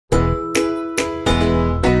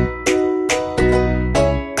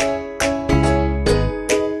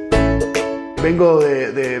Vengo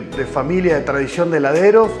de familia, de tradición de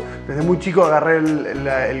heladeros. Desde muy chico agarré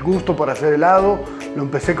el gusto por hacer helado. Lo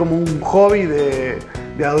empecé como un hobby de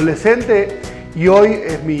adolescente y hoy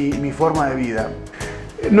es mi forma de vida.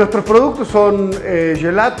 Nuestros productos son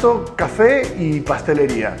gelato, café y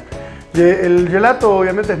pastelería. El gelato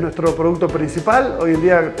obviamente es nuestro producto principal. Hoy en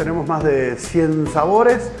día tenemos más de 100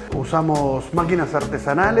 sabores. Usamos máquinas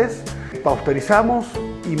artesanales, pasteurizamos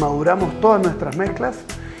y maduramos todas nuestras mezclas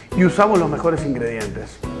y usamos los mejores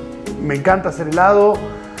ingredientes. Me encanta hacer helado,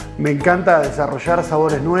 me encanta desarrollar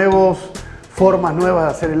sabores nuevos, formas nuevas de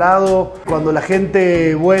hacer helado. Cuando la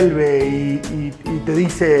gente vuelve y te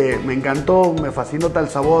dice me encantó, me fascinó tal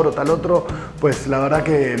sabor o tal otro, pues la verdad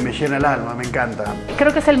que me llena el alma, me encanta.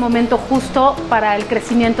 Creo que es el momento justo para el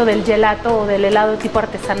crecimiento del gelato o del helado tipo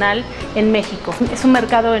artesanal en México. Es un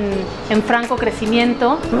mercado en franco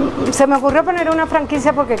crecimiento. Se me ocurrió poner una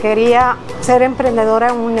franquicia porque quería ser emprendedora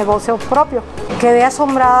en un negocio propio. Quedé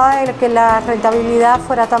asombrada de que la rentabilidad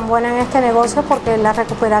fuera tan buena en este negocio porque la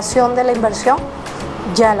recuperación de la inversión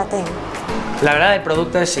ya la tengo. La verdad el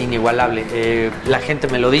producto es inigualable, la gente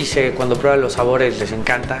me lo dice, cuando prueba los sabores les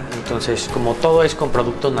encanta, entonces como todo es con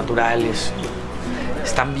productos naturales,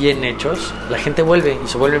 están bien hechos, la gente vuelve y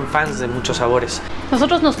se vuelven fans de muchos sabores.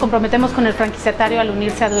 Nosotros nos comprometemos con el franquiciatario al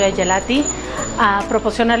unirse a Gelatti a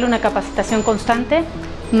proporcionarle una capacitación constante,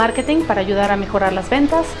 marketing para ayudar a mejorar las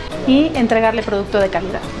ventas y entregarle producto de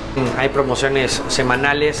calidad. Hay promociones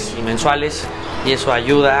semanales y mensuales y eso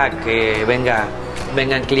ayuda a que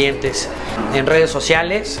vengan clientes. En redes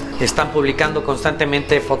sociales están publicando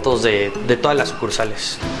constantemente fotos de todas las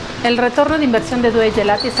sucursales. El retorno de inversión de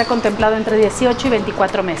Gelatti está contemplado entre 18 y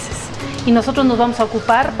 24 meses y nosotros nos vamos a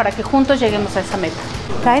ocupar para que juntos lleguemos a esa meta.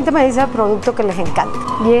 La gente me dice el producto que les encanta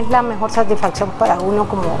y es la mejor satisfacción para uno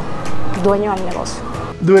como dueño del negocio.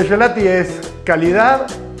 Gelatti es calidad,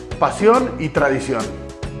 pasión y tradición.